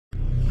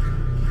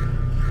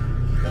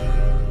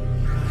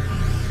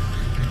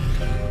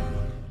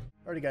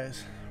Alrighty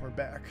guys, we're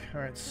back.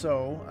 Alright,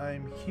 so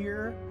I'm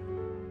here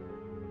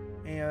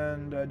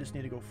and I just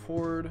need to go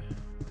forward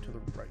to the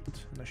right.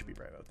 And that should be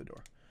right out the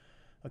door.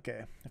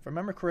 Okay, if I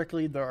remember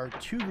correctly, there are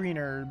 2 green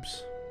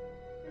herbs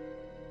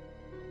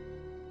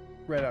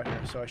right out here,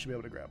 so I should be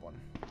able to grab one.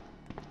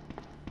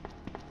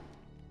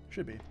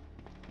 Should be.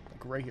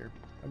 Like right here,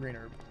 a green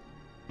herb.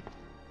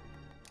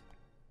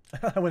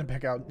 I went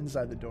back out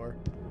inside the door.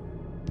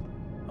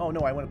 Oh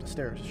no, I went up the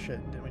stairs. Shit,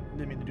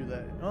 didn't mean to do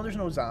that. Oh, there's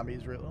no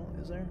zombies, really. Oh,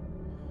 is there?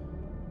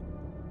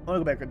 I want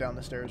to go back down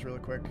the stairs really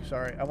quick.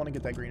 Sorry, I want to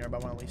get that green herb. I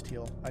want to at least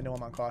heal. I know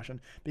I'm on caution.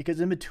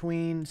 Because in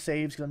between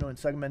saves, because I'm doing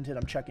segmented,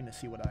 I'm checking to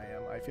see what I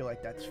am. I feel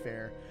like that's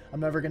fair. I'm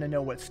never going to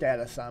know what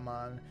status I'm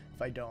on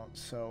if I don't.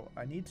 So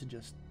I need to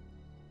just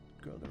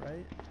go to the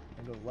right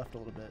and go to the left a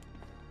little bit.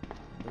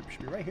 It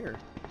should be right here,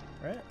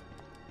 right?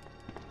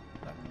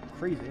 Not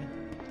crazy.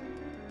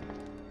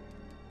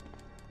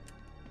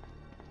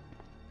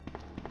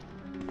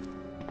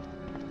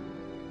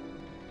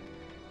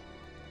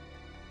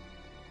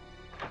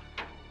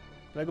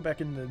 Did I go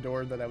back in the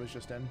door that I was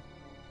just in?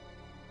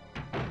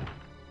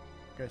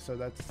 Okay, so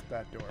that's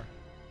that door.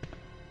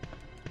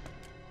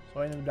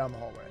 So I ended up down the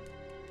hallway.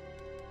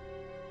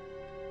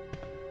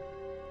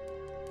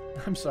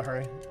 I'm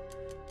sorry.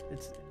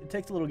 It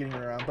takes a little getting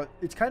around, but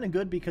it's kind of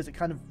good because it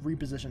kind of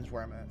repositions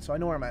where I'm at. So I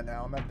know where I'm at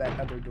now. I'm at that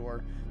other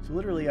door. So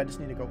literally I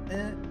just need to go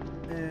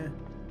and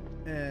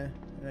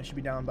I should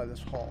be down by this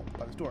hall,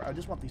 by this door. I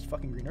just want these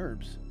fucking green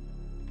herbs.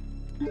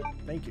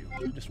 Thank you.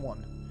 Just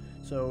one.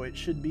 So it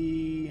should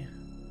be...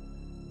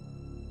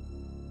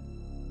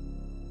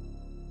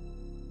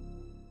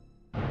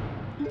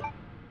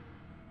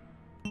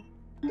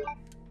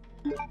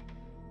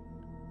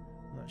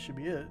 that should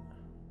be it.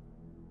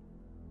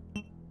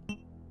 I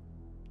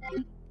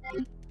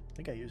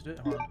think I used it.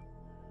 Hold on.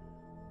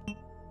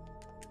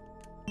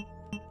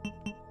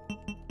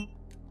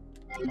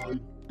 Hold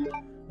on.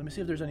 Let me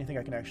see if there's anything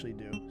I can actually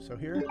do. So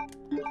here,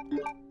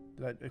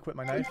 did I equip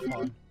my knife? Hold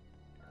on.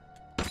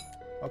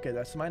 Okay,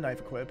 that's my knife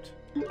equipped.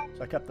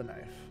 So I kept the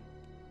knife.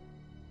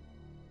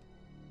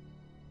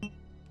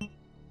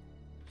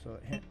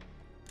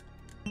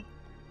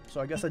 So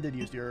I guess I did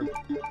use the herb.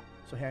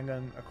 So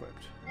handgun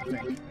equipped, I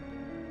think.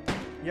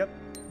 Yep,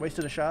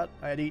 wasted a shot.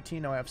 I had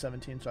 18, now I have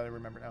 17, so I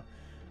remember now.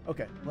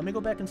 Okay, let me go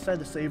back inside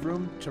the save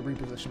room to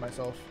reposition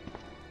myself.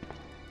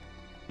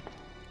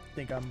 I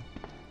think I'm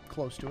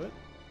close to it.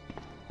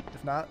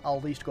 If not, I'll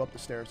at least go up the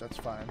stairs, that's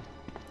fine.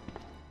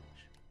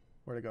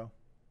 Where'd it go?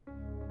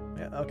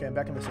 Yeah, okay, I'm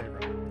back in the save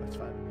room. That's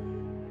fine.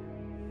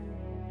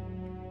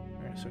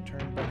 Alright, so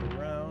turn back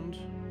around.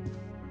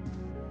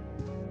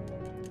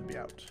 And be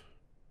out.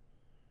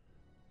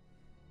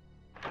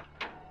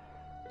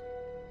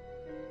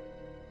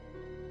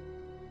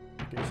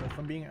 Okay, so if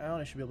I'm being out,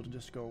 I should be able to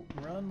just go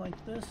run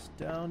like this.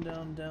 Down,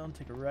 down, down,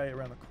 take a right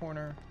around the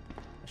corner.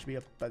 I should be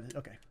up by the...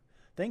 Okay.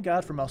 Thank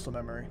God for muscle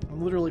memory.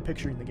 I'm literally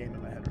picturing the game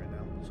in my head right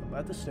now. So I'm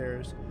at the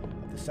stairs.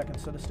 At the second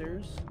set of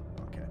stairs.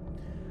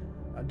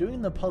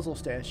 Doing the puzzle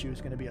statue is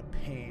going to be a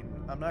pain.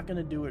 I'm not going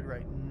to do it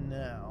right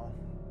now.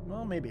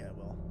 Well, maybe I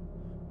will.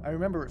 I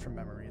remember it from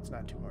memory. It's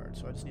not too hard.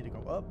 So I just need to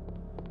go up.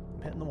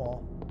 I'm hitting the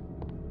wall.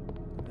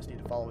 I just need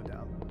to follow it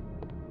down.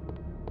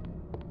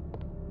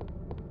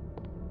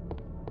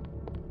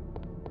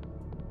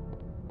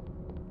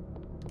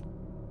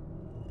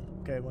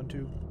 Okay, 1,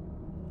 2,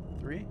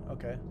 3.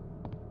 Okay.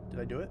 Did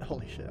I do it?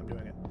 Holy shit, I'm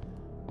doing it.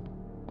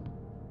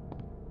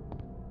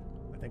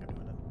 I think I'm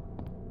doing it.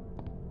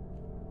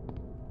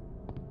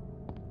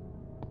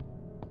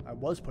 I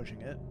was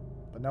pushing it,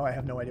 but now I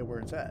have no idea where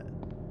it's at.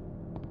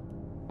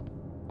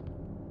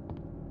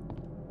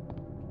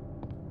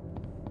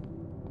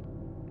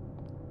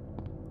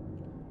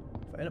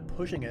 If I end up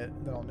pushing it,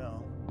 then I'll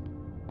know.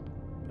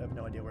 But I have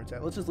no idea where it's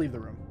at. Let's just leave the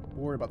room.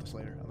 We'll worry about this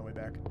later on the way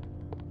back.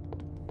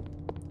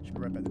 Should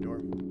be right by the door,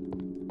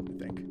 I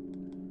think.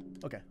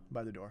 Okay,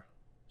 by the door.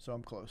 So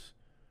I'm close.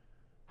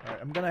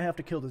 Alright, I'm gonna have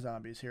to kill the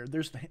zombies here.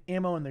 There's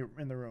ammo in the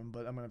room,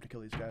 but I'm gonna have to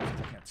kill these guys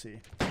because I can't see.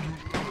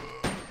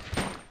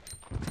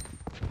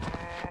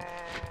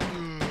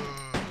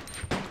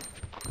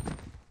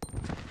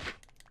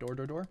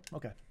 Door.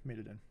 Okay, made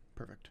it in.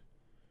 Perfect.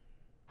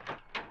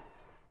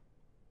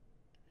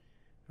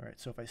 Alright,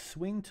 so if I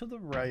swing to the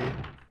right,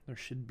 there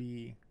should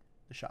be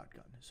the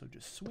shotgun. So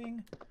just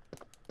swing.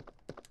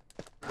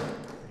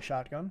 A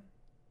shotgun.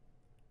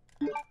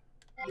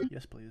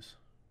 Yes, please.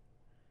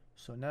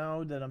 So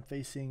now that I'm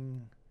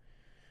facing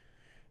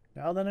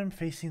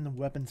the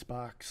weapons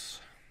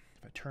box,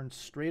 if I turn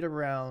straight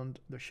around,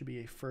 there should be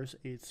a first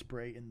aid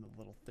spray in the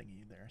little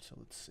thingy there. So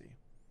let's see.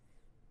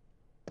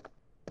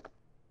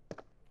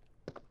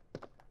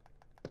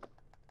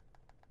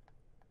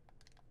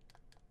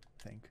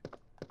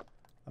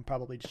 I'm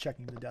probably just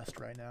checking the desk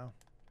right now.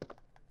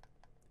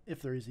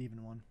 If there is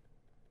even one.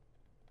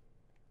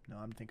 No,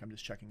 I think I'm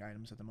just checking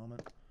items at the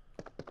moment.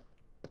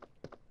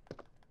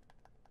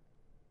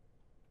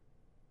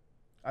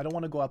 I don't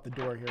want to go out the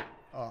door here.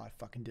 Oh, I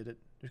fucking did it.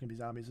 There's gonna be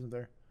zombies, isn't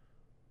there?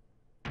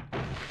 I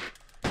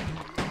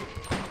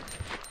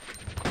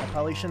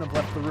probably shouldn't have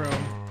left the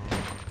room.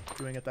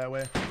 doing it that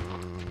way.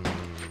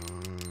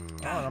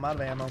 Oh, and I'm out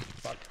of ammo.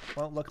 Fuck.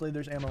 Well, luckily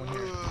there's ammo in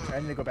here. I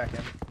need to go back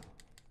in.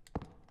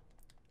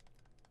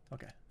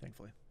 Okay,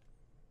 thankfully.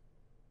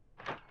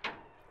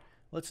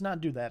 Let's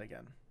not do that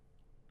again.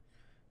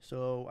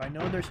 So I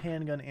know there's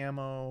handgun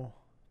ammo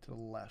to the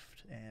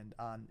left and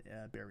on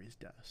Barry's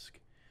desk.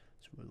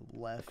 So to the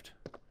left.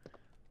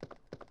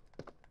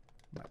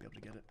 Might be able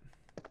to get it.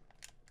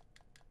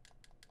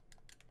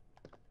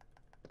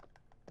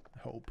 I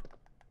hope.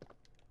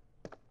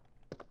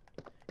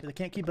 Because I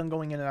can't keep on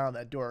going in and out of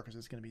that door because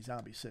it's going to be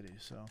Zombie City,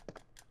 so.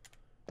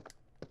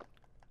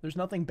 There's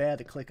nothing bad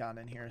to click on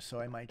in here,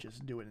 so I might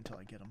just do it until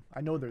I get them.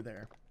 I know they're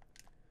there.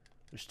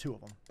 There's 2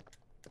 of them.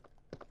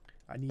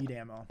 I need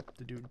ammo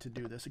to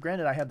do this.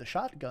 Granted, I have the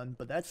shotgun,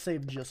 but that's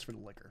saved just for the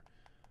liquor.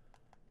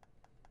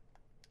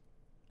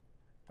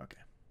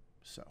 Okay,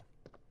 so.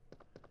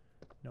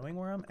 Knowing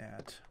where I'm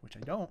at, which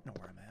I don't know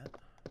where I'm at.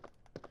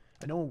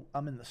 I know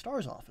I'm in the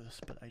STARS office,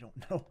 but I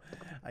don't know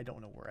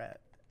where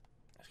at.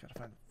 I just gotta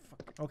find the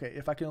fuck. Okay,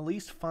 if I can at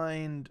least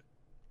find.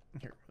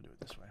 Here, we'll do it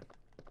this way.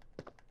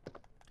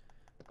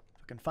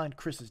 If I can find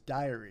Chris's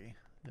diary,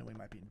 then we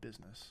might be in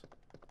business.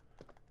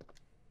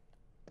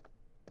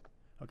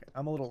 Okay,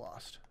 I'm a little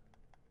lost.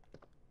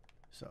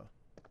 So,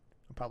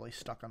 I'm probably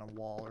stuck on a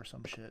wall or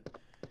some shit.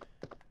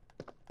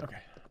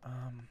 Okay,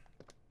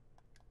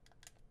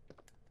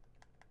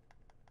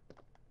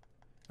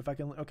 if I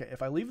can, okay,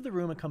 if I leave the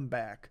room and come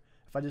back,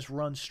 if I just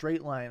run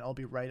straight line, I'll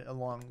be right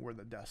along where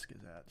the desk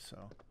is at,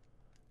 so.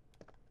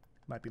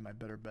 Might be my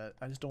better bet.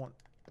 I don't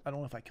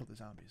know if I killed the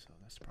zombies, though,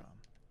 that's the problem.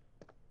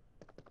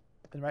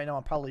 And right now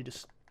I'm probably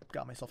just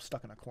got myself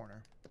stuck in a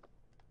corner.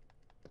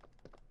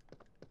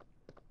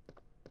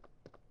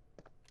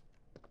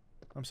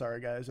 I'm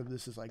sorry, guys, if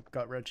this is like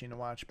gut-wrenching to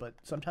watch, but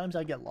sometimes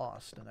I get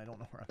lost and I don't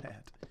know where I'm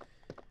at.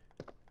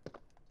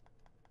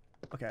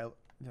 Okay,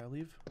 did I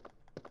leave?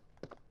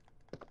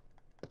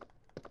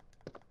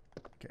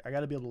 Okay, I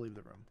gotta be able to leave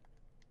the room.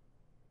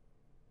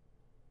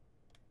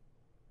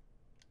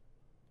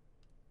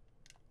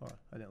 Oh,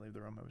 I didn't leave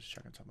the room, I was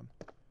checking something.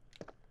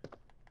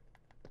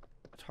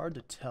 It's hard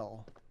to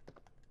tell.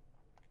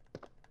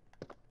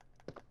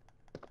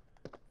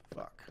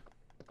 Fuck.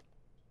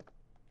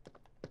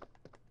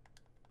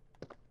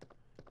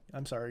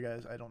 I'm sorry,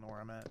 guys, I don't know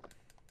where I'm at.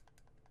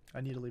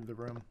 I need to leave the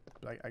room,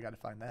 but I gotta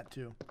find that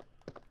too.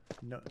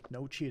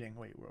 No cheating.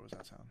 Wait, where was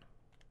that sound?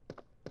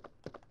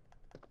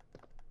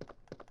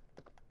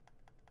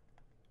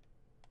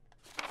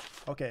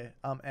 Okay,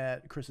 I'm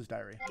at Chris's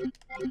diary.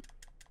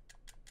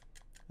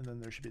 And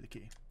then there should be the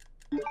key.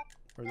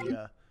 Or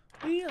the,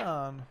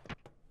 Leon!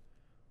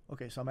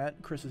 Okay, so I'm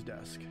at Chris's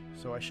desk.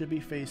 So I should be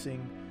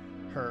facing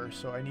her,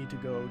 so I need to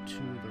go to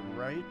the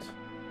right.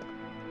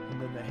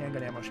 And then the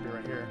handgun ammo should be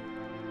right here.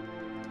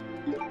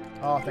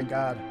 Oh, thank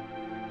God.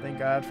 Thank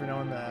God for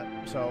knowing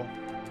that. So,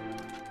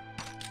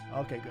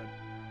 okay, good.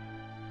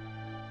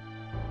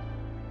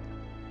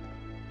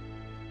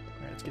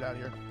 Alright, let's get out of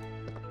here.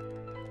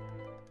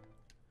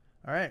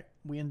 Alright,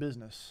 we in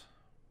business.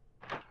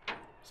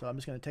 So I'm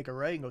just going to take a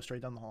right and go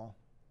straight down the hall.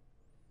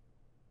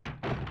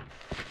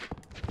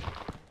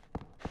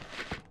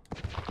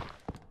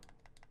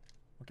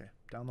 Okay,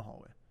 down the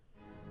hallway.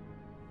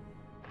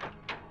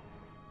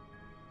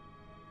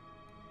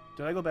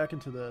 Did I go back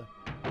into the...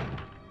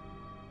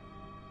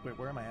 Wait,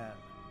 where am I at?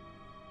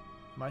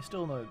 Am I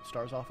still in the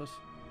STARS office?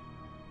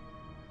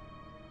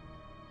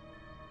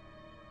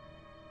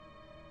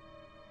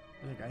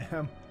 I think I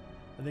am.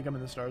 I think I'm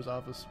in the STARS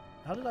office.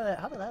 How did that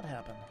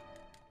happen?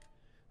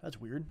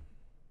 That's weird.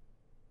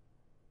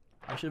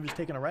 I should have just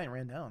taken a right and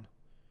ran down.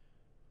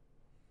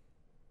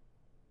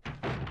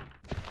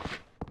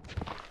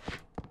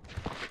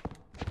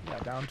 Yeah,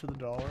 down to the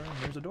door, and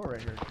there's a door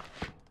right here.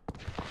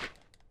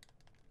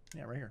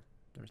 Yeah, right here.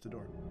 There's the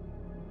door.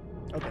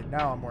 Okay,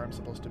 now I'm where I'm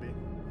supposed to be.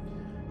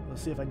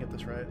 Let's see if I can get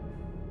this right.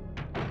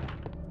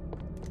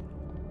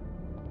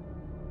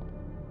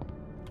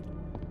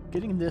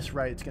 Getting this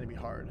right is going to be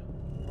hard.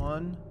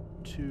 1,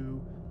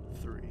 2,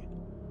 3.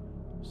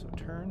 So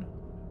turn,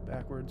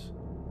 backwards,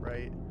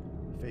 right,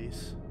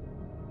 face.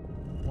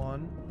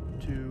 1,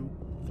 2,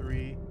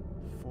 3,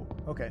 4.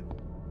 Okay,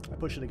 I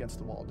pushed it against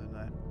the wall, didn't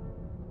I?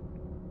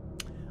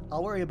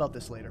 I'll worry about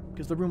this later,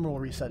 because the room will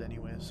reset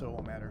anyway, so it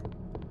won't matter.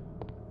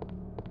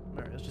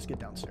 Alright, let's just get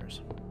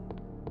downstairs.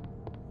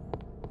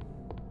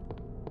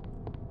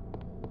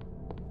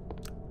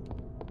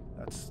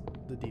 That's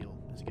the deal,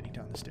 is getting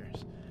down the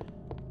stairs.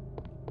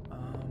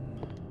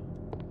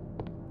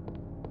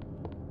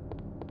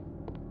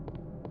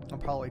 I'm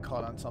probably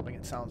caught on something.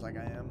 It sounds like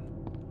I am.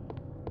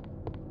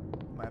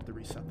 Might have to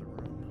reset the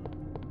room.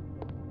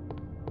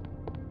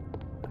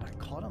 Am I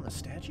caught on the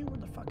statue? Where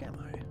the fuck am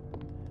I?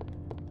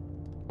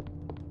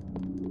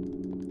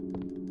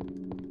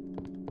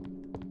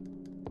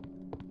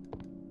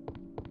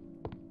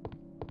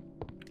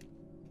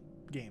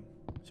 Game.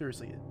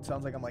 Seriously, it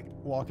sounds like I'm like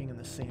walking in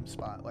the same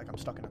spot, like I'm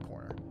stuck in a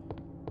corner.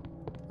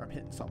 Or I'm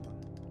hitting something.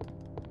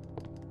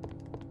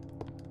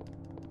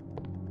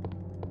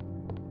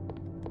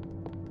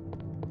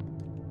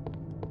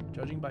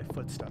 Judging by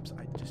footsteps,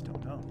 I just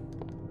don't know.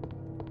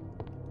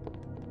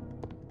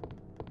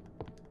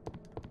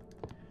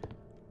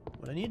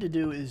 What I need to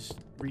do is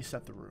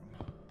reset the room.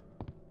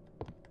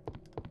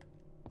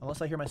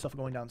 Unless I hear myself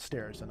going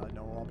downstairs, then I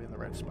know I'll be in the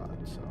right spot.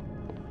 So,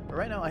 but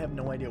right now I have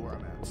no idea where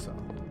I'm at, so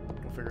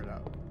we'll figure it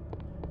out.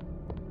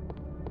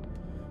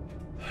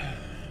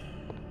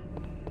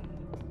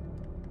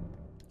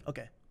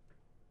 Okay.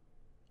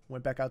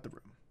 Went back out the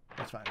room.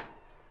 That's fine.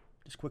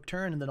 Just quick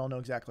turn, and then I'll know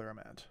exactly where I'm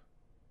at.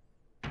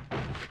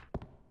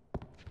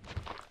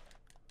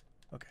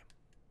 Okay.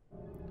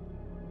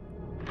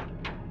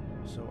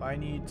 So I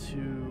need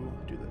to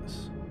do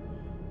this.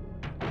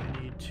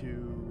 I need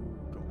to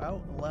go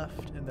out,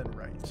 left, and then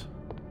right.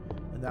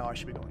 And now I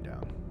should be going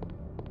down.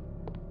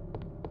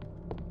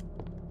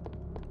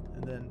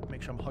 And then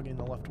make sure I'm hugging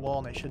the left wall,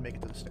 and I should make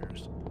it to the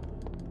stairs.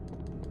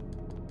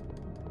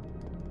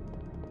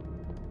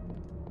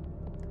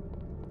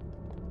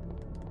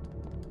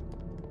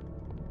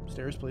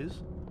 Stairs, please.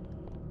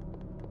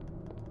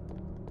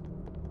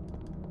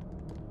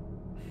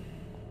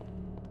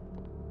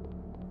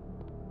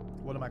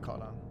 What am I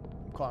caught on?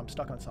 I'm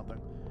stuck on something.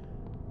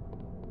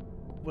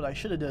 What I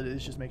should have did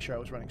is just make sure I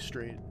was running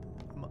straight.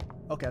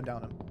 Okay, I'm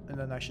down him. And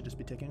then I should just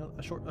be taking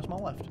a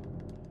small left.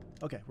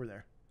 Okay, we're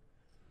there.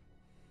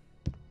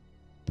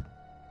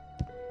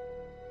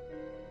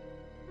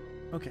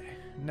 Okay,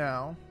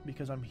 now,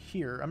 because I'm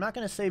here, I'm not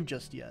going to save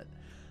just yet,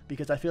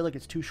 because I feel like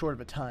it's too short of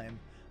a time.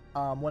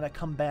 When I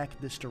come back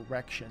this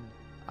direction,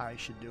 I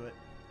should do it.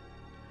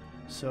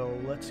 So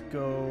let's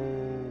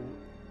go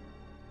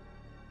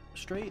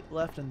straight,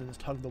 left, and then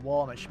just hug the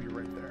wall, and I should be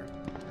right there.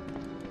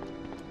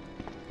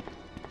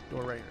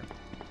 Door right here.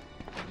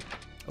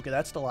 Okay,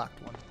 that's the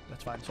locked one.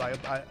 That's fine. So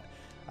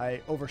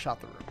I overshot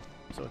the room.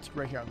 So it's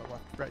right here on the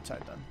right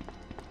side then.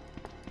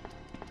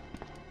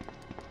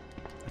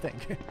 I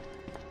think.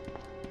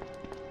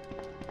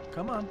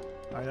 Come on.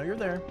 I know you're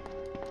there.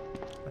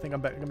 I think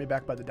I'm gonna be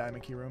back by the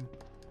diamond key room.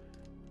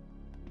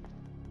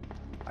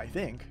 I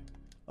think.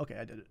 Okay,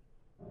 I did it.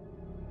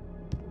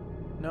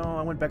 No,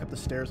 I went back up the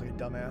stairs like a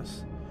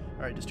dumbass.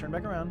 Alright, just turn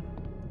back around.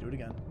 Do it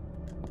again.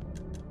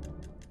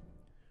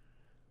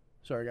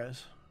 Sorry,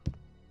 guys.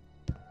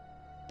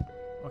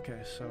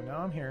 Okay, so now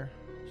I'm here.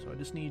 So I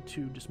just need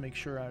to just make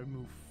sure I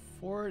move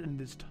forward and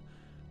just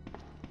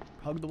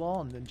hug the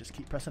wall and then just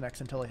keep pressing X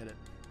until I hit it.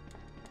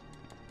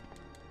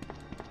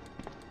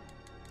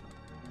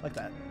 Like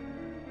that.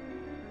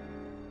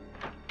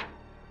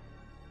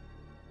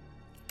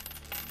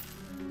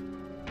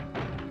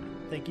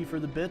 Thank you for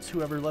the bits,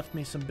 whoever left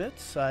me some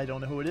bits. I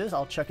don't know who it is.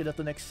 I'll check it at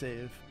the next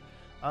save.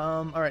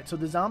 Alright, so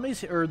the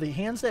zombies, or the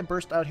hands that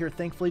burst out here,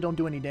 thankfully don't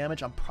do any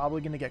damage. I'm probably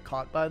going to get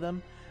caught by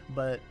them,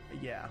 but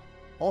yeah.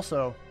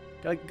 Also,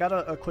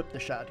 gotta equip the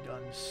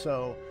shotgun.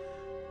 So,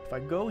 if I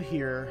go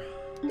here,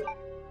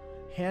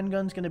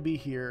 handgun's going to be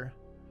here,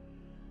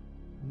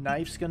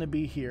 knife's going to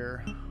be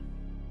here,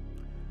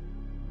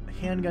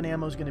 handgun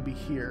ammo's going to be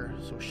here,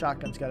 so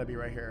shotgun's got to be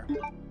right here.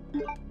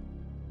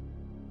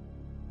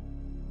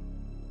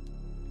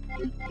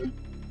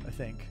 I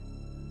think.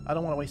 I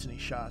don't want to waste any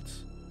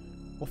shots.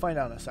 We'll find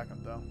out in a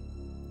second, though.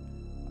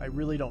 I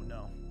really don't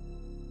know.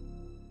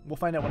 We'll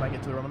find out when I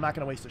get to the room. I'm not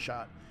going to waste a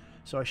shot.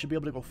 So I should be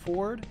able to go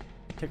forward,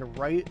 take a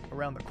right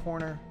around the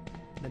corner,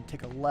 then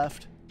take a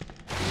left.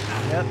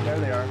 Yep, there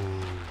they are.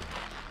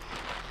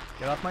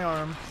 Get off my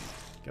arm.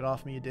 Get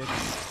off me, you dick.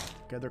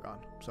 Okay, they're gone.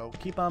 So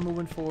keep on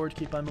moving forward,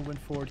 keep on moving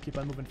forward, keep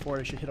on moving forward.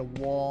 I should hit a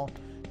wall,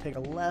 take a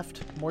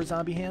left. More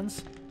zombie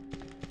hands.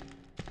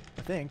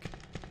 I think.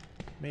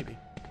 Maybe.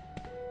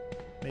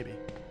 Maybe.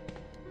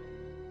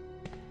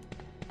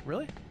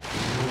 Really?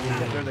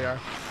 Yeah, there they are.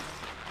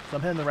 So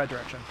I'm heading the right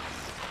direction.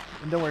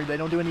 And don't worry, they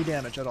don't do any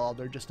damage at all.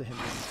 They're just a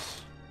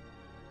hindrance.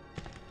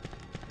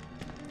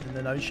 And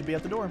then I should be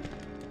at the door.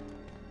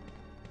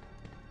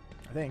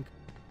 I think.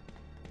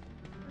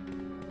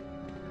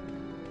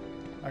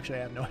 Actually,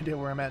 I have no idea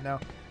where I'm at now.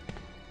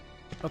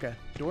 Okay,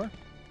 door?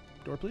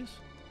 Door, please?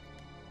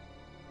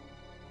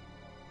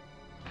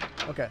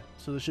 Okay,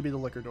 so this should be the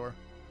liquor door.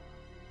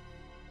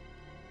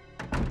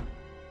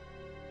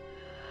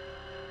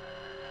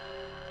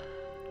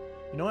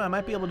 You know what? I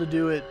might be able to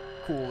do it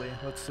coolly.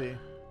 Let's see.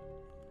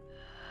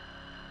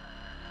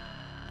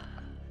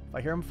 If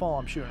I hear him fall,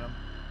 I'm shooting him.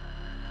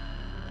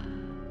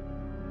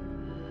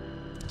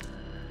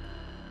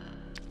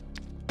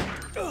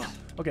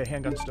 Okay,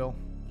 handgun still.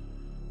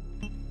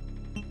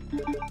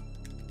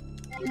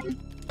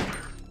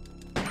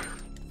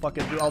 Fuck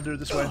it, I'll do it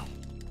this way.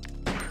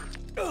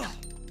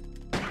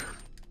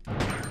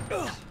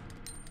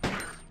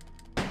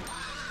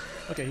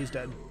 Okay, he's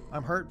dead.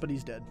 I'm hurt, but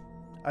he's dead.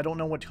 I don't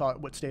know what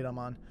state I'm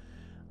on.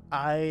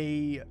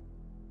 I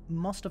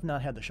must have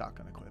not had the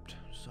shotgun equipped,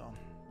 so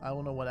I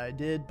don't know what I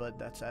did, but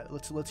that's it.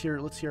 Let's hear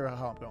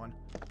how I'm going.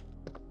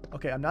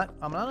 Okay, I'm not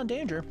in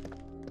danger.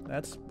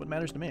 That's what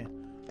matters to me.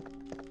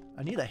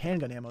 I need a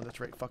handgun ammo that's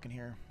right fucking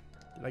here.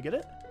 Did I get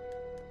it?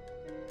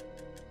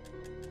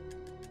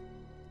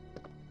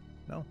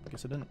 No, I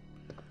guess I didn't.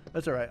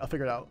 That's alright, I'll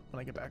figure it out when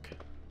I get back.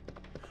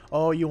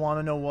 Oh, you want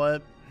to know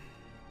what?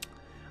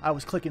 I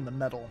was clicking the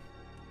metal.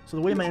 So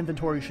the way my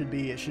inventory should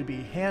be, it should be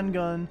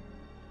handgun,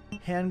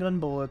 handgun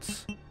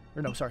bullets,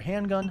 or no, sorry,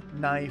 handgun,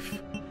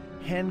 knife,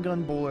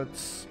 handgun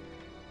bullets,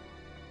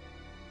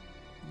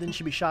 then it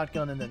should be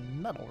shotgun and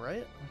then metal,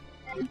 right?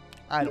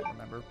 I don't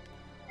remember.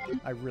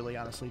 I really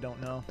honestly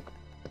don't know.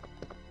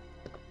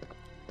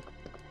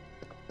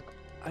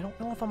 I don't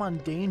know if I'm on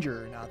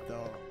danger or not,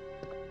 though.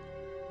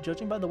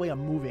 Judging by the way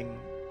I'm moving...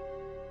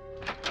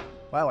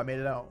 Wow, I made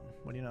it out.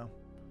 What do you know?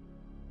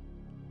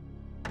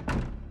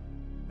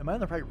 Am I in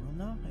the right room,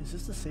 though? Is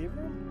this the save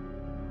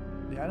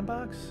room? The item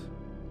box?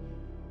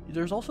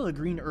 There's also the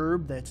green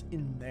herb that's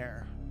in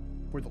there,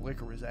 where the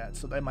liquor was at,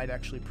 so that might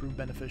actually prove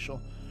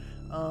beneficial.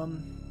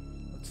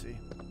 Let's see.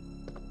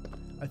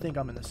 I think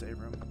I'm in the save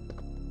room.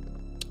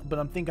 But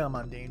I'm thinking I'm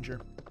on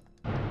danger.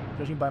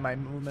 Judging by my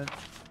movement.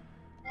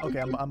 Okay,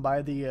 I'm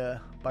by the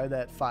by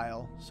that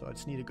file, so I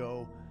just need to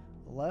go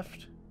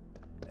left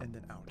and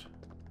then out.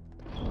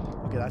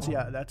 Okay,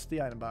 that's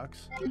the item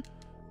box.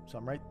 So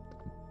I'm right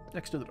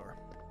next to the door.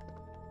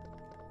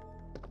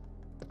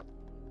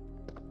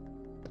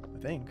 I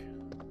think.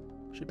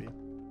 Should be.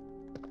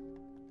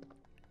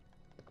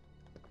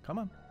 Come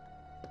on.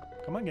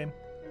 Come on, game.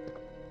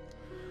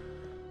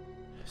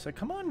 So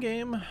come on,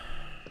 game.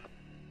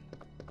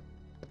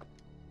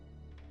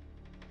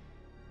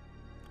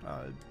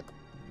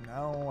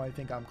 Now I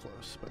think I'm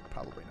close, but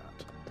probably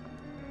not.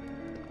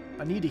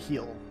 I need to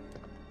heal.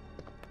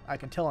 I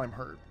can tell I'm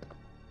hurt.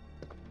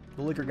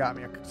 The liquor got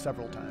me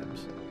several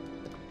times.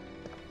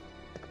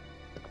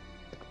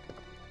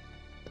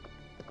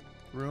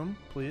 Room,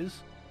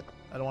 please.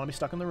 I don't want to be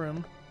stuck in the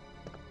room.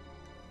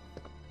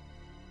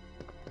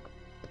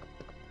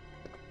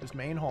 Just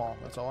main hall.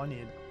 That's all I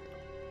need.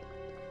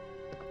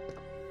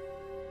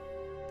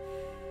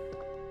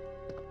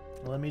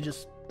 Let me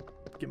just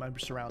get my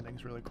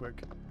surroundings really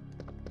quick.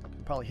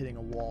 I'm probably hitting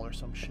a wall or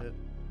some shit.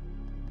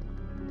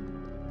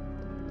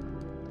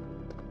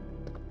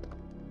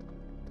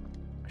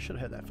 I should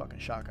have had that fucking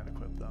shotgun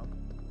equipped though.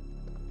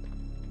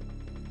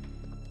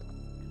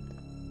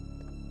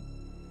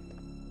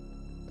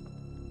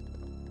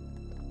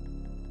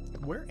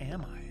 Where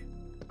am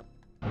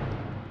I?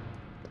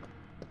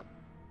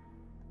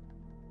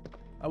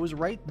 I was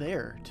right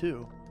there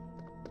too.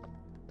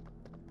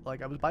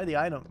 Like I was by the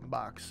item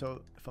box,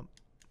 so if I'm...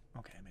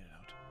 Okay, I made it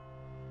out.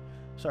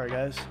 Sorry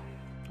guys.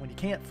 When you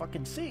can't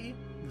fucking see,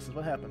 this is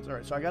what happens.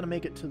 Alright, so I gotta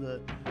make it to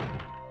the...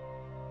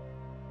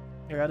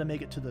 I gotta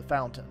make it to the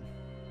fountain.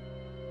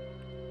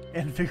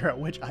 And figure out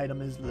which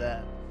item is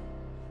that.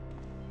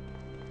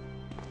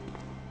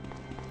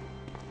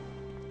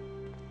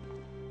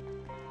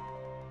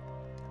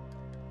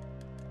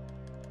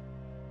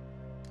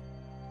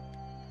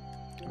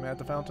 Am I at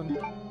the fountain?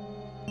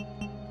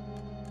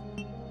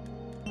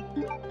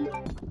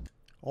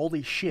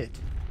 Holy shit.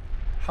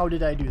 How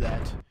did I do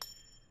that?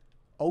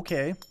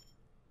 Okay.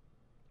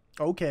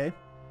 Okay.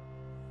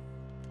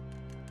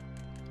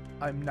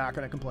 I'm not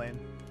gonna complain.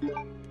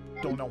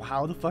 Don't know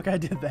how the fuck I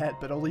did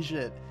that, but holy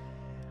shit.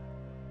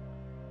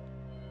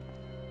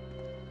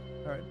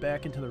 Alright,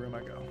 back into the room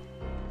I go.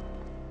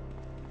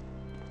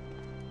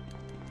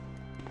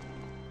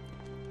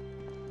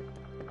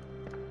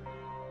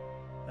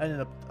 I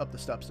ended up the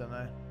steps, didn't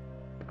I?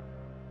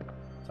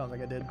 Sounds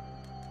like I did.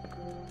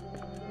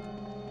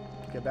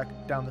 Okay, back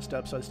down the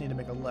steps, so I just need to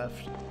make a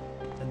left.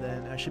 And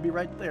then I should be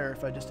right there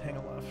if I just hang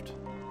a left.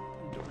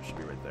 The door should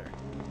be right there.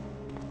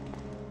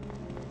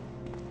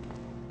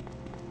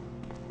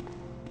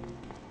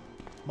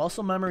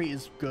 Muscle memory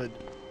is good.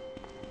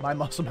 My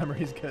muscle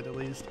memory is good, at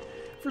least.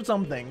 For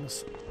some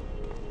things.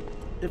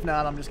 If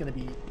not, I'm just going to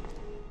be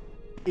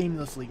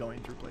aimlessly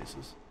going through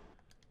places.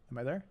 Am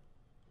I there?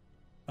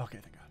 Okay,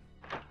 thank God.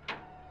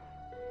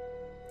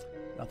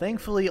 Now,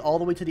 thankfully, all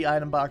the way to the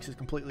item box is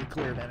completely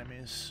clear of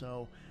enemies,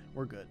 so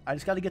we're good. I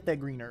just got to get that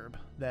green herb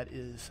that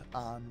is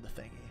on the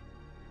thingy.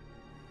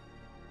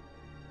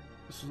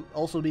 This will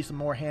also be some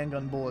more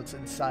handgun bullets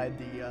inside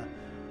the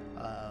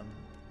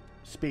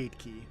spade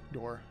key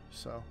door.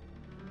 So,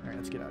 alright,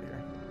 let's get out of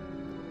here.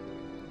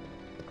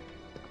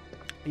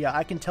 Yeah,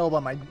 I can tell by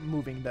my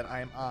moving that I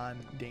am on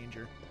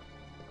danger.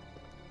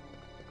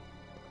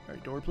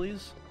 Alright, door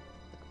please.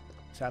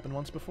 It's happened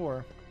once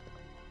before.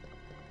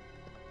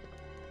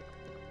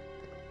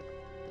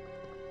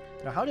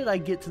 Now, how did I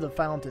get to the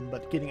fountain,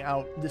 but getting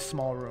out this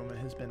small room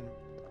has been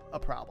a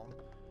problem?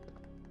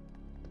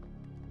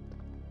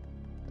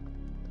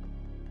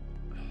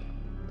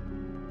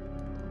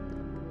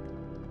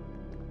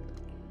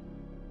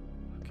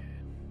 Okay,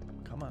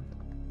 come on.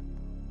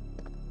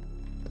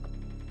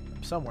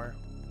 Somewhere,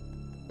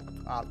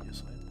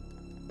 obviously.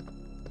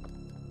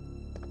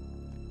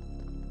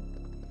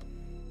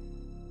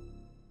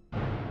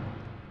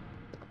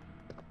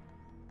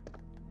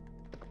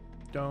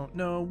 Don't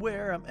know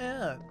where I'm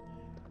at.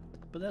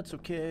 But that's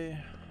okay.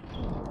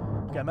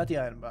 Okay, I'm at the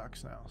item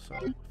box now. So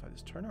if I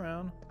just turn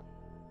around,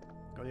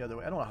 go the other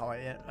way. I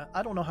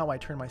don't know how I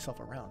turn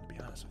myself around, to be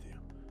honest with you.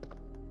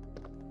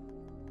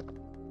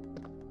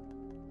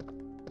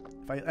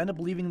 If I end up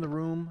leaving the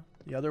room,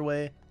 The other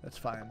way, that's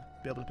fine.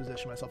 Be able to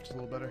position myself just a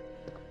little better.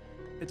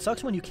 It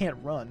sucks when you can't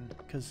run,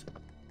 because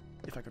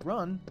if I could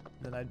run,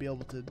 then I'd be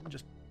able to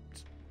just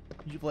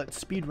let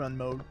speedrun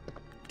mode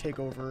take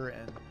over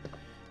and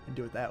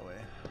do it that way.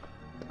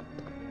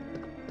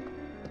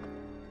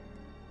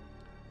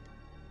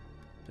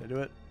 Did I do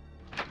it?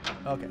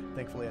 Okay,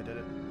 thankfully I did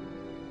it.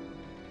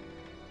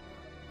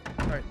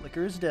 Alright,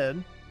 liquor is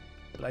dead,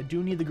 but I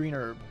do need the green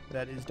herb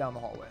that is down the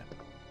hallway.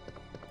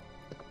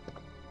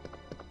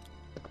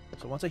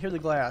 So once I hear the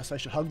glass, I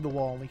should hug the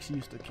wall and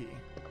use the key.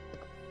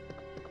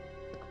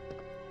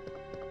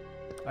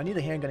 I need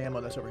the handgun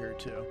ammo that's over here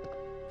too.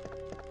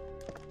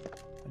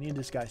 I need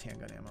this guy's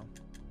handgun ammo.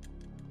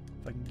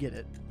 If I can get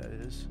it, that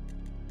is.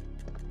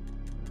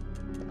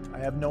 I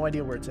have no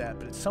idea where it's at,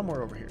 but it's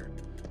somewhere over here.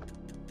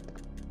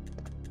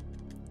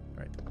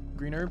 Alright,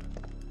 green herb.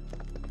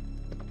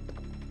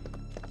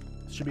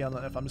 It should be on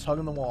the, if I'm just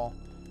hugging the wall,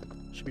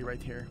 it should be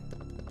right here.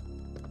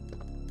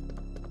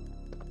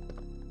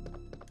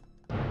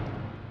 If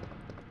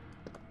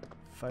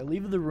I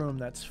leave the room,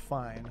 that's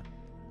fine.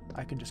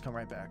 I can just come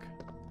right back.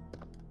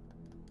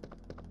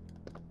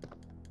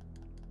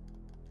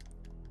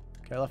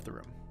 Okay, I left the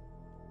room.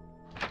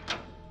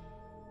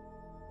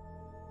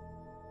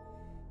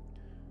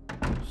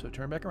 So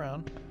turn back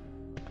around.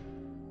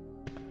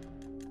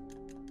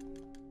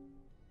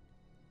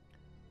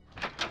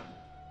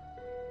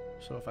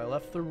 So if I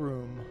left the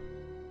room,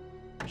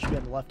 it should be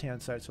on the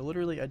left-hand side. So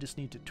literally, I just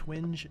need to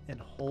twinge and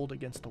hold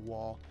against the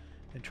wall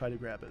and try to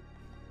grab it.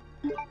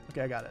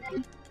 Okay, I got it.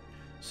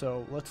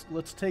 So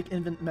let's take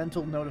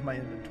mental note of my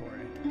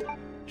inventory. It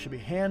should be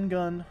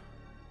handgun,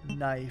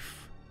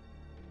 knife,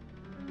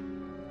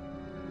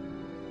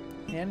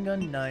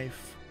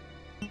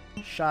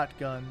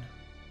 shotgun,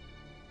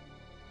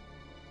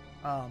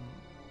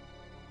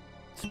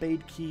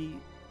 spade key,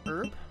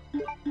 herb.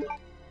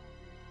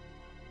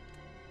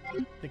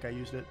 I think I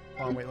used it.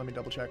 Oh wait, let me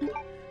double check.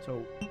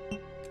 So,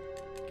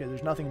 okay,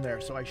 there's nothing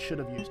there, so I should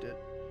have used it.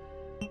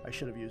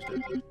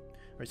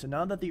 Alright, so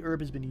now that the herb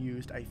has been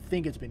used, I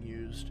think it's been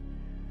used.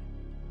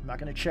 I'm not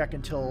going to check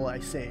until I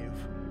save.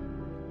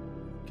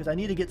 Because I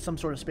need to get some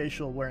sort of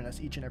spatial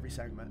awareness each and every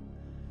segment.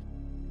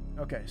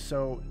 Okay,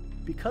 so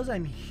because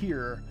I'm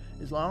here,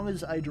 as long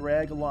as I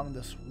drag along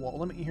this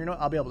wall,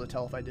 I'll be able to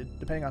tell if I did,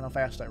 depending on how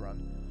fast I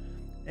run.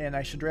 And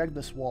I should drag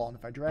this wall, and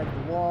if I drag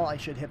the wall, I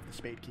should hit the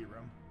spade key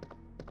room.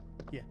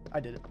 Yeah, I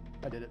did it.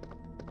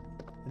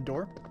 And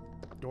door?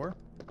 Door?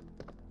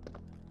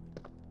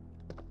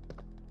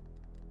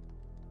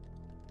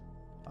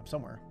 I'm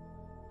somewhere.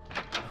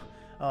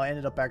 Oh, I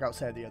ended up back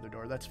outside the other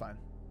door. That's fine.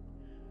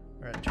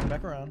 Alright, turn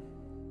back around.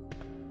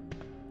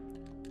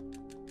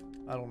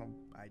 I don't know.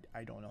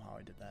 I don't know how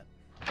I did that.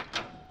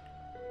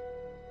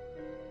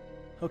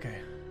 Okay.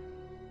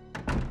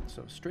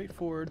 So straight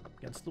forward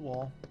against the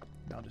wall.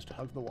 Now just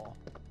hug the wall.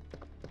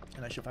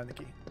 And I should find the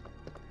key.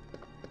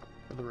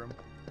 For the room.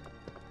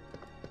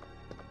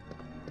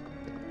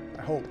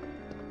 I hope.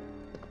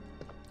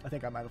 I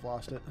think I might have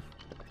lost it.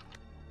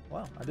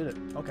 Wow, I did it.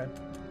 Okay.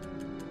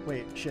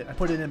 Wait, shit, I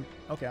put it in.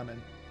 Okay, I'm in.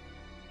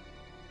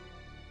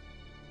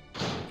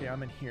 Okay,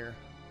 I'm in here.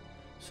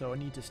 So I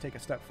need to take a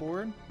step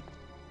forward.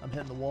 I'm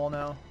hitting the wall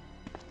now.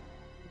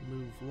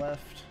 Move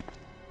left.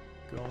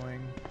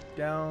 Going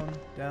down,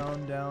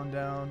 down, down,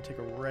 down. Take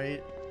a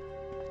right.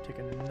 Take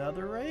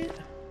another right.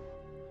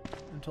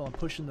 Until I'm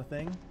pushing the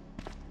thing.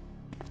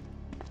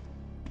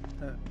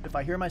 If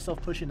I hear myself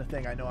pushing the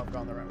thing, I know I've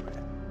gone the right way.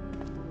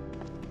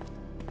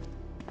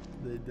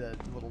 The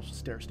little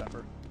stair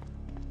stepper.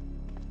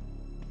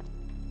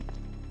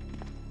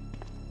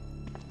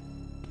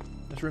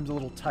 This room's a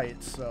little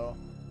tight, so...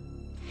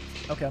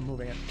 Okay, I'm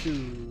moving it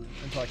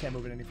until I can't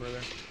move it any further.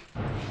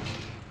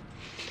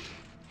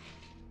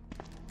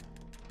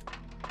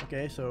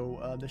 Okay,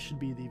 so this should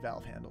be the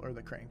valve handle, or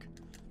the crank.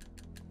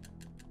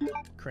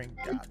 Crank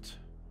got.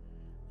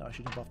 Now I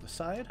should jump off the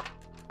side.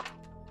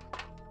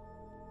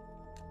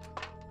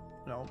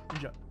 No,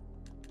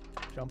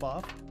 jump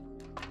off.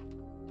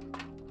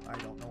 I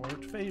don't know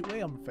which way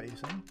I'm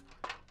facing.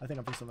 I think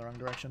I'm facing the wrong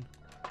direction.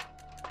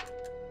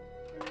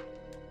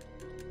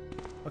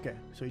 Okay,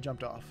 so he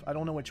jumped off. I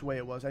don't know which way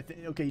it was.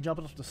 Okay, he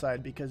jumped off the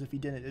side because if he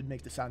didn't, it'd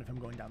make the sound of him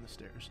going down the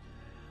stairs.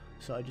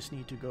 So I just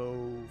need to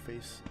go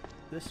face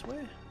this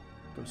way,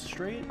 go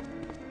straight,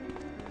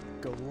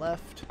 go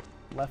left,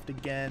 left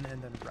again,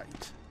 and then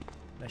right.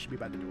 And I should be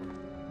by the door.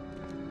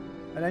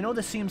 And I know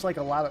this seems like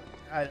a lot of...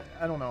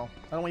 I don't know.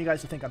 I don't want you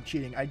guys to think I'm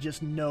cheating. I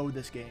just know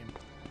this game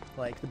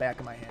like the back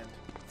of my hand.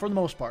 For the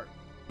most part.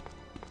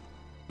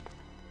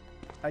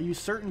 I use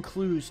certain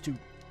clues to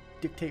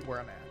dictate where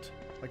I'm at.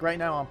 Like right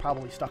now I'm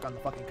probably stuck on the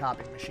fucking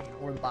copying machine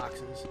or the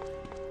boxes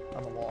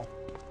on the wall.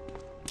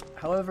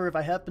 However, if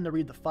I happen to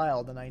read the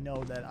file, then I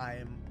know that I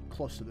am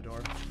close to the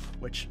door.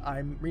 Which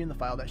I'm reading the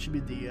file. That should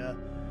be the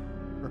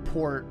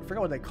report. I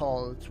forgot what they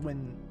call it. It's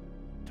when...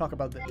 Talk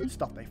about the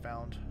stuff they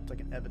found. It's like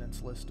an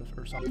evidence list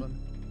or something.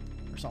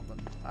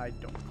 I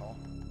don't recall.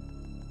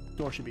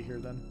 Door should be here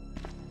then.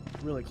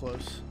 Really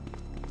close.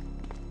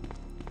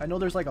 I know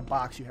there's like a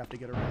box you have to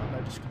get around.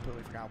 I just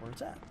completely forgot where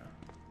it's at.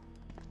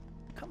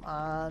 Come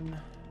on.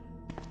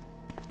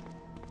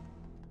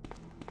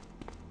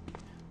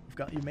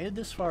 You made it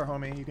this far,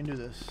 homie. You can do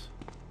this.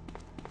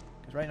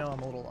 Because right now I'm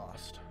a little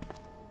lost.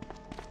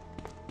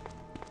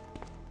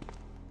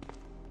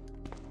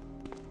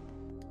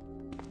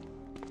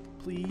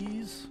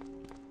 Please.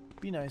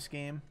 Be nice,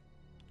 game.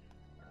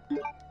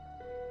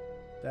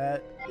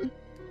 That...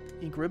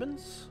 ink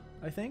ribbons,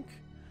 I think?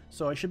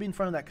 So I should be in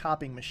front of that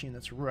copying machine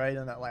that's right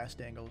on that last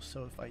angle.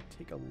 So if I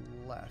take a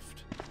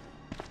left...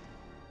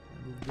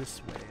 I move this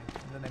way.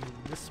 And then I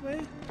move this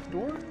way?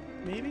 Door?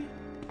 Maybe?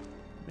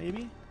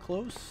 Maybe?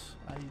 Close?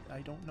 I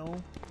don't know.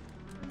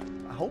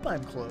 I hope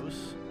I'm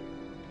close.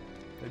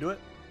 Did I do it?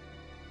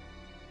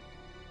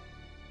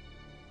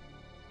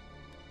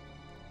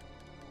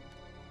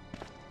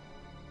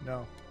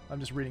 No. I'm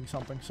just reading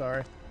something,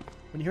 sorry.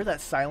 When you hear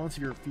that silence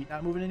of your feet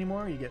not moving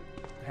anymore, you get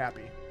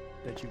happy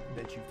that you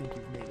think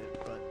you've made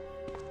it, but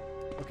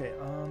okay,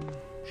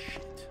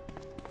 shit.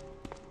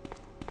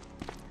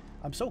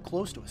 I'm so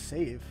close to a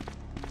save.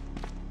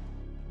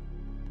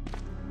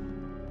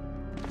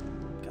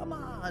 Come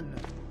on.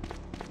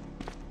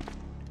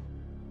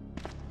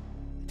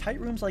 Tight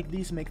rooms like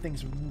these make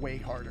things way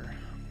harder.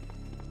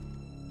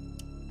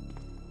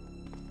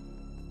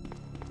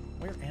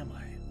 Where am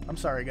I? I'm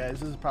sorry, guys.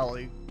 This is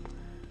probably...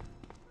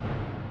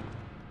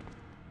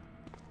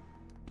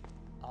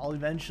 I'll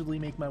eventually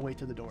make my way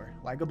to the door.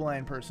 Like a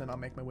blind person, I'll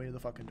make my way to the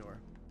fucking door.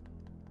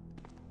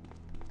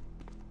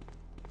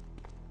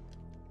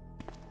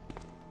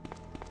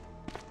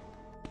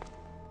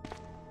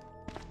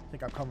 I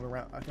think I've come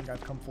around. I think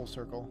I've come full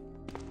circle.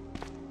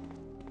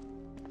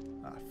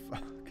 Ah,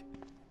 fuck.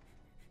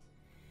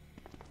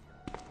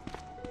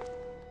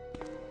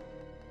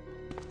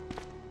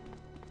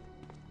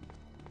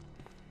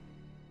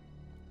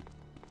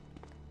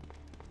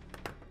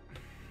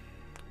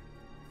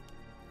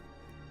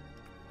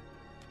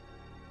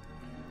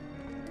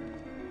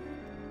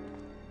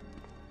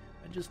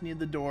 I just need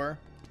the door.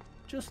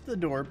 Just the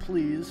door,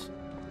 please.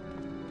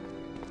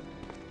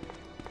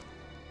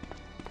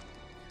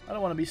 I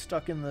don't want to be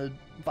stuck in the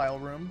vial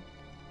room.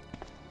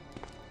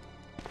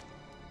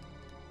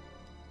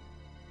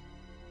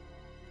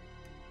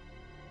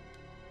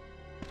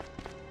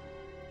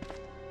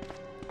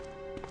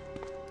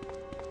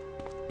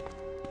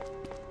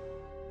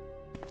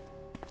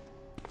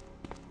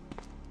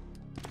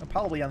 I'm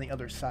probably on the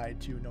other side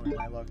too, knowing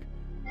my luck.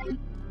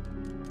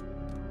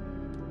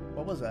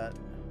 What was that?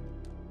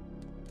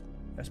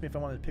 Asked me if I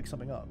wanted to pick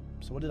something up.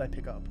 So what did I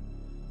pick up?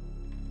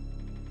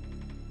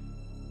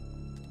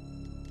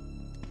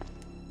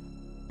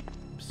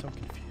 I'm so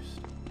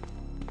confused.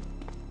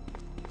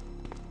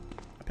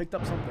 I picked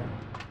up something.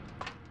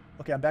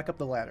 Okay, I'm back up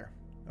the ladder.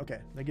 Okay,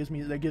 that gives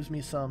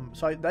me some.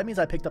 So that means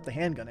I picked up the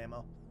handgun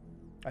ammo,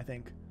 I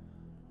think.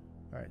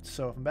 All right,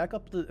 so if I'm back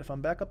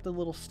up the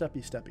little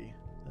steppy, then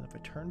if I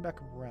turn back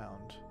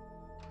around,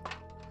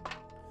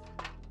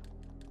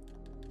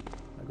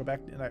 I go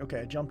back and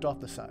I jumped off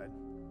the side.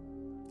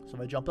 So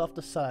if I jumped off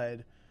the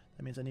side,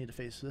 that means I need to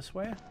face this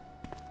way.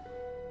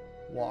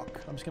 Walk.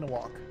 I'm just gonna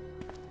walk.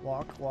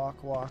 Walk,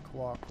 walk, walk,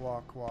 walk,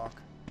 walk,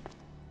 walk.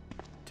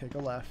 Take a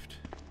left.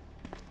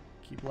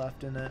 Keep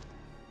left in it.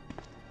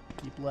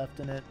 Keep left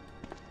in it.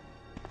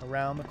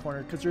 Around the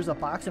corner, because there's a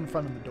box in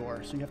front of the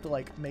door, so you have to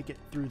like make it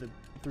through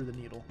the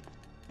needle.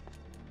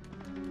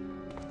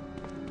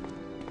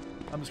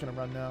 I'm just gonna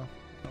run now.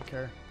 I don't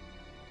care.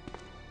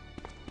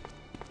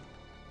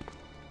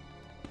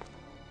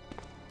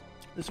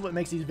 This is what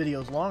makes these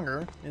videos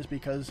longer, is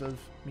because of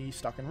me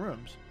stuck in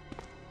rooms.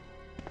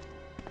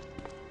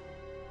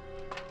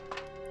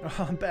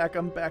 Oh, I'm back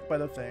by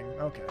the thing.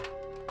 Okay.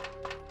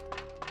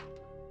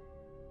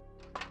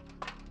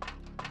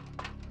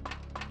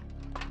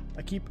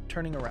 I keep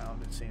turning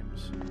around, it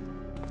seems.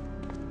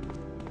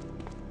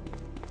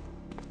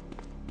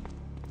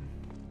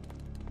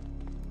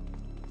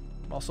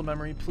 Muscle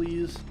memory,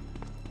 please.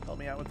 Help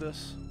me out with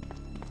this.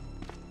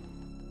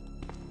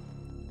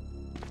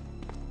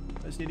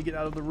 I just need to get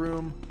out of the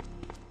room.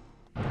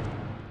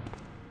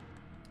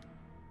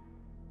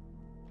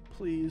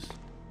 Please.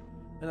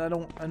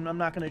 And I'm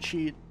not gonna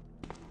cheat.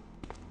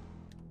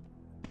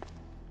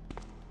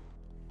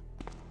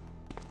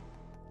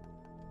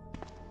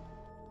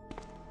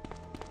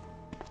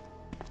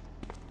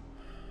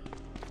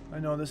 I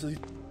know this is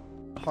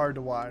hard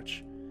to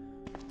watch.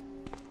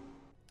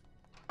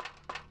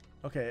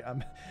 Okay,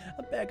 I'm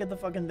back at the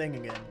fucking thing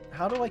again.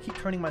 How do I keep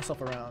turning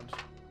myself around?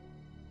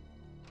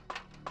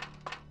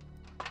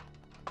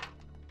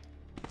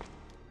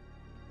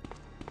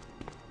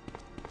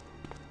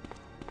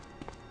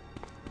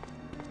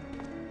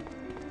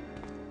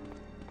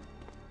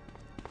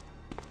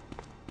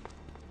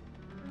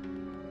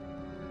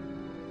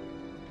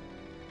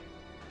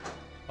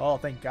 Oh,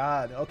 thank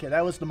God. Okay,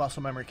 that was the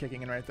muscle memory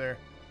kicking in right there.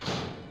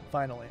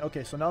 Finally.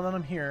 Okay, so now that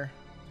I'm here,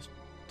 just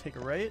take a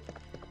right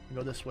and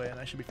go this way, and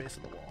I should be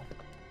facing the wall.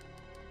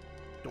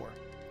 Door.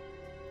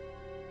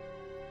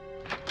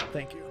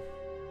 Thank you.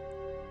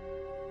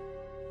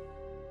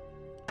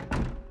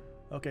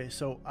 Okay,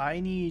 so I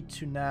need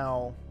to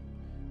now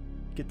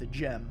get the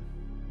gem.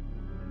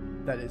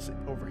 that is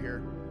over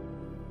here.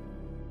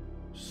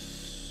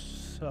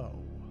 So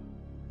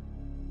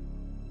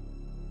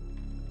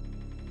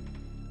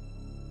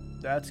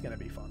that's gonna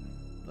be fun.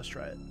 Let's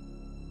try it.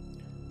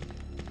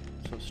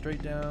 So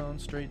straight down,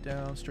 straight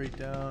down, straight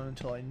down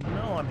until I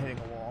know I'm hitting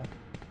a wall.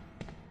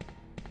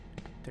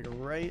 Take a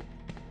right,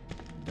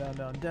 down,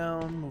 down,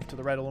 down, move to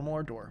the right a little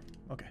more, door.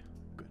 Okay,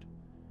 good.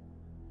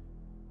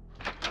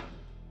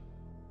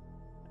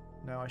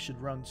 Now I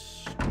should run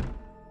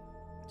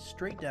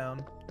straight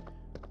down,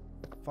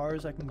 far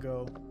as I can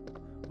go,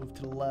 move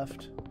to the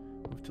left,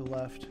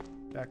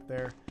 back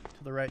there,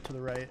 to the right, to the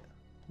right.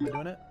 Am I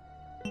doing it?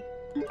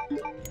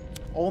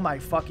 Oh my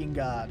fucking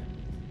god.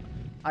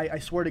 I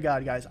swear to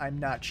god, guys, I'm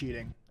not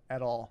cheating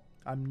at all.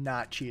 I'm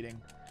not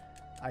cheating.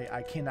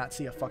 I cannot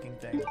see a fucking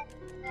thing.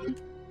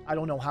 I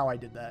don't know how I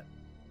did that.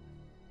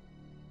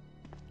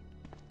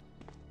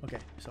 Okay,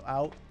 so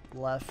out,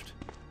 left,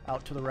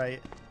 out to the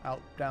right,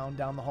 out, down,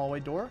 down the hallway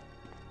door.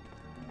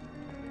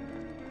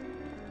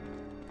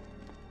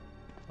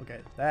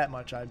 Okay, that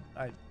much I'm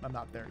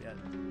not there yet.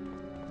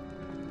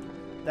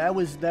 That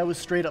was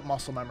straight up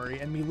muscle memory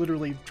and me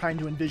literally trying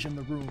to envision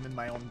the room in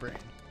my own brain.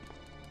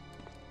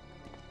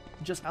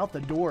 Just out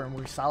the door and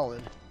we're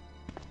solid.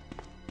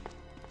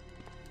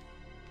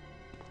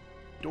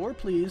 Door,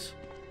 please.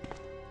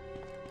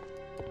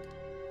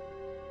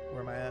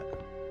 Where am I at?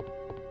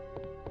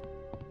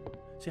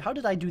 See, how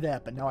did I do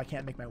that, but now I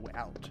can't make my way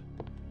out?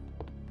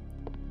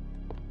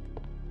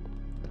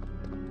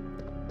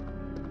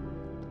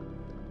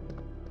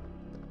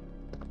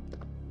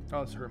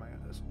 Oh, this hurt my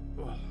eyes.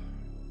 Ugh.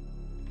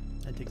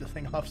 I take this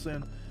thing off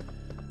soon.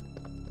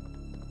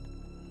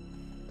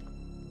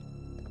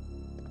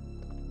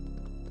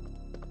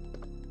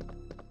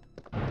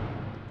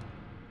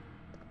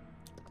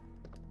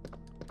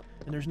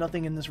 And there's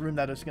nothing in this room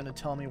that is going to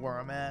tell me where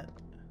I'm at.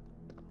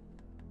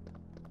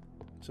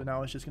 So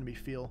now it's just going to be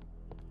feel.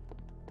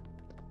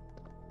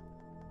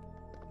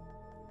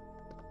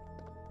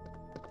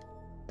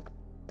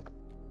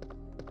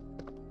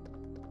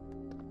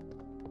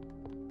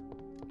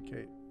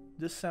 Okay,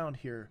 this sound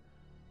here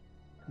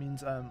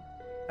means I'm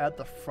at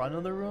the front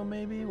of the room,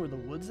 maybe, where the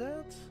wood's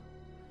at?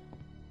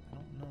 I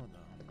don't know,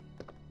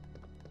 though.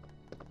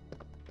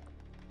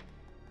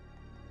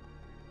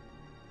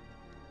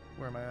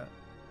 Where am I at?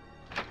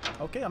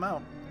 Okay, I'm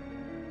out.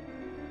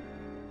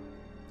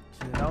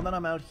 So now that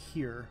I'm out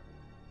here,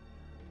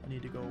 I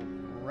need to go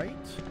right,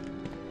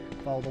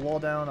 follow the wall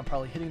down. I'm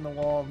probably hitting the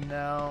wall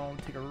now.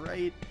 Take a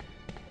right,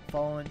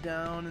 follow it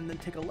down, and then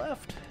take a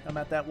left. I'm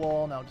at that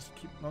wall now. Just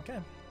keep, okay.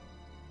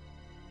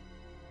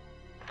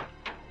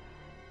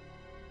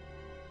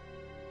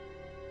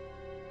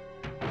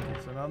 Okay,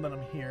 so now that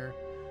I'm here,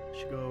 I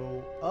should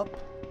go up,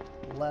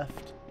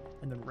 left,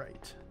 and then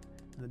right.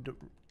 And the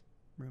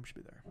room should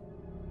be there.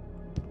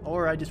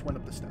 Or I just went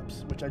up the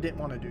steps, which I didn't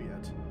want to do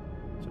yet.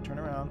 So turn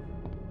around.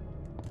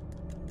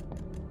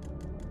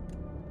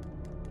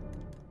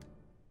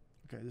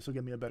 Okay, this will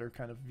give me a better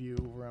kind of view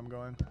of where I'm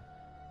going.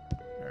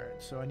 Alright,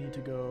 so I need to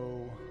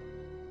go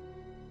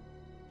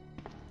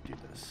do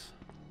this.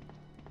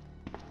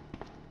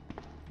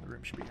 The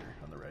room should be here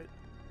on the right.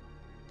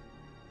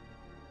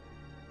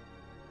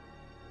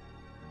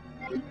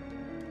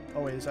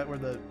 Oh wait, is that where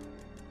the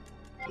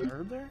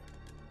herb there?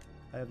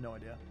 I have no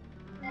idea.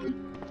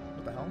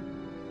 What the hell?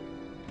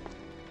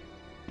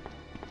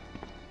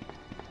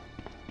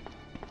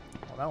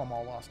 Well, now I'm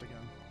all lost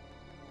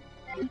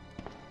again.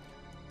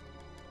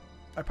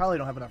 I probably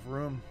don't have enough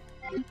room.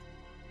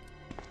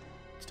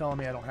 It's telling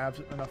me I don't have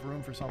enough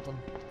room for something,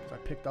 because I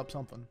picked up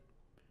something.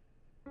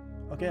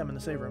 Okay, I'm in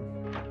the save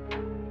room.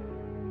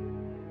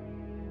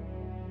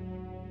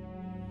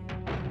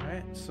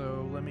 Alright,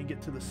 so let me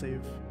get to the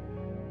save.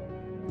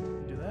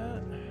 Do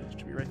that. It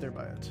should be right there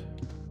by it.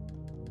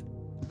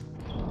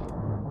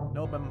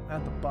 Nope, I'm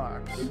at the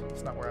box.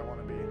 It's not where I want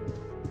to be.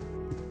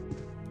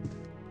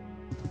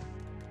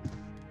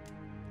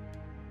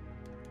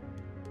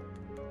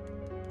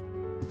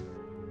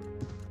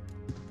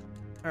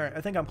 Alright,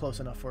 I think I'm close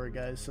enough for it,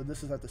 guys. So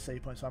this is at the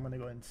save point, so I'm going to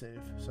go ahead and save.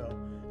 So,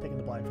 taking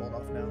the blindfold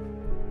off now.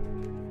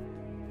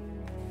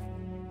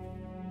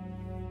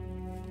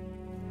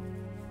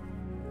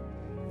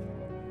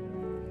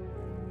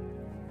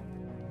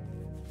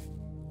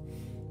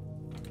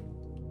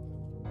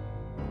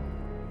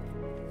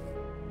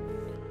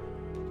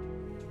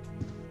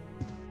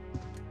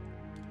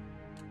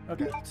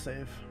 Okay,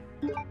 save.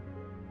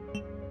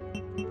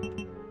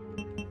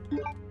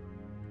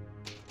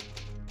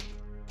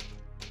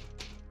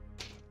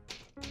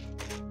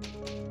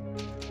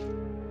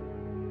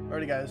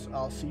 Alrighty guys,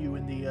 I'll see you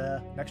in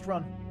the next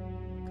run.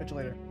 Catch you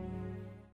later.